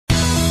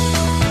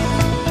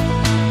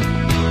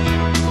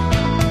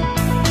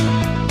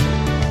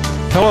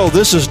Hello,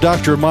 this is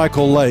Dr.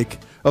 Michael Lake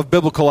of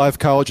Biblical Life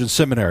College and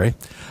Seminary.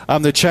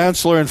 I'm the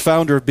Chancellor and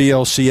founder of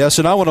BLCS,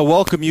 and I want to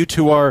welcome you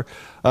to our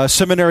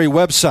seminary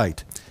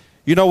website.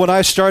 You know, when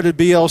I started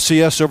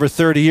BLCS over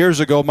 30 years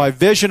ago, my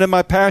vision and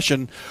my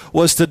passion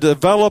was to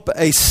develop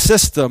a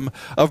system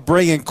of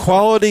bringing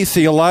quality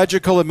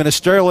theological and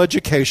ministerial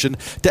education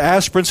to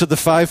aspirants of the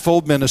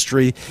fivefold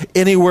ministry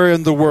anywhere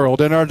in the world,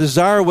 and our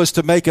desire was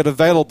to make it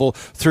available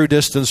through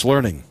distance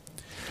learning.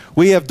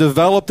 We have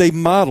developed a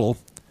model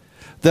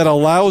that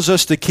allows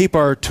us to keep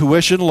our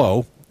tuition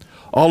low.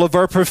 All of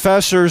our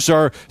professors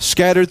are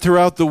scattered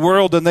throughout the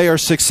world, and they are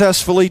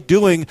successfully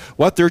doing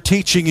what they're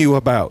teaching you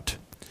about.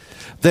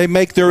 They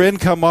make their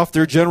income off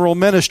their general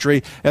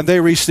ministry, and they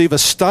receive a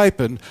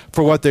stipend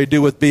for what they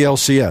do with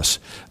BLCS.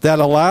 That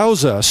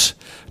allows us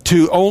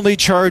to only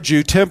charge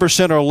you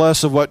 10% or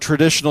less of what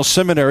traditional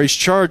seminaries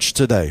charge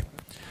today.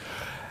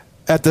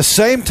 At the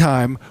same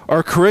time,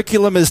 our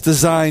curriculum is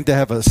designed to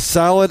have a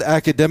solid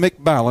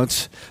academic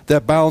balance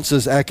that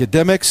balances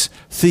academics,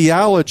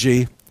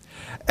 theology,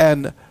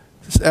 and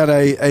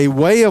a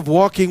way of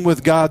walking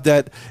with God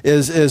that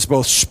is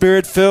both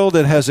spirit-filled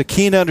and has a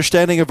keen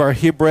understanding of our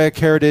Hebraic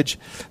heritage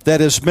that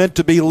is meant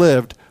to be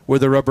lived where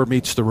the rubber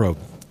meets the road.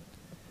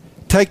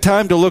 Take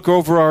time to look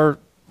over our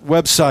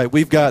website.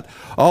 We've got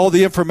all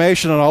the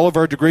information on all of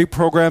our degree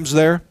programs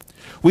there.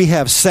 We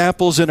have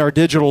samples in our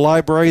digital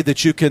library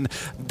that you can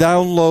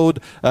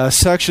download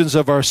sections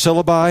of our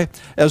syllabi,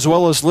 as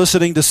well as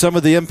listening to some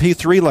of the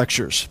MP3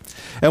 lectures.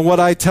 And what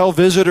I tell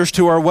visitors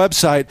to our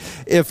website,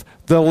 if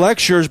the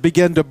lectures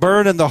begin to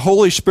burn and the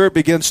Holy Spirit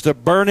begins to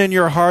burn in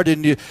your heart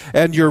and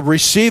you're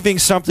receiving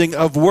something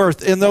of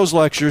worth in those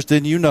lectures,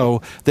 then you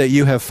know that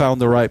you have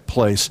found the right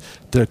place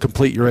to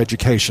complete your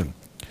education.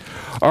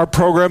 Our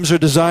programs are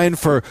designed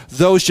for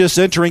those just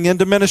entering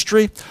into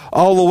ministry,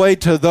 all the way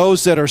to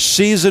those that are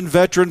seasoned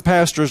veteran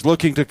pastors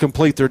looking to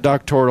complete their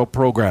doctoral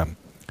program.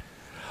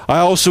 I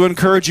also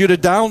encourage you to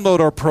download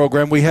our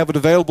program. We have it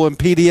available in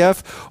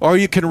PDF, or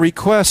you can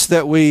request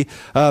that we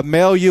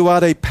mail you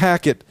out a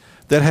packet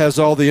that has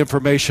all the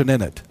information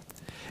in it.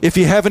 If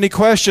you have any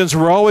questions,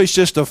 we're always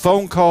just a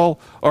phone call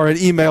or an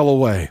email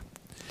away.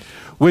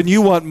 When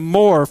you want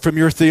more from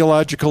your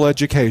theological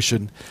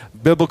education,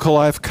 Biblical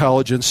Life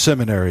College and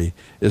Seminary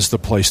is the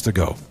place to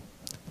go.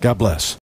 God bless.